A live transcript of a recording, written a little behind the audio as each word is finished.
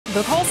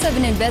The Call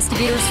 7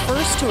 investigators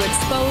first to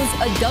expose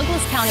a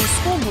Douglas County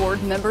School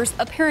Board member's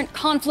apparent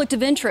conflict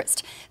of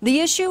interest. The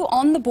issue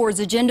on the board's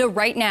agenda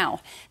right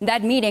now.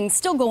 That meeting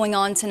still going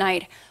on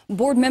tonight.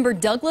 Board member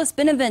Douglas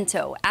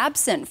Benevento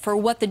absent for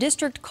what the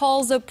district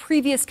calls a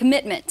previous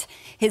commitment.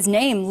 His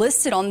name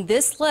listed on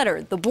this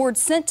letter the board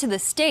sent to the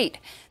state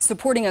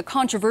supporting a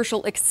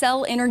controversial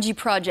Xcel Energy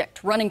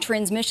project running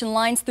transmission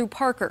lines through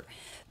Parker.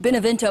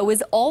 Benevento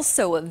is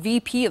also a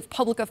VP of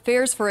Public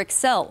Affairs for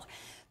Xcel.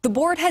 The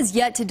board has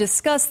yet to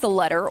discuss the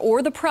letter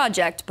or the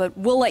project, but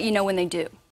we'll let you know when they do.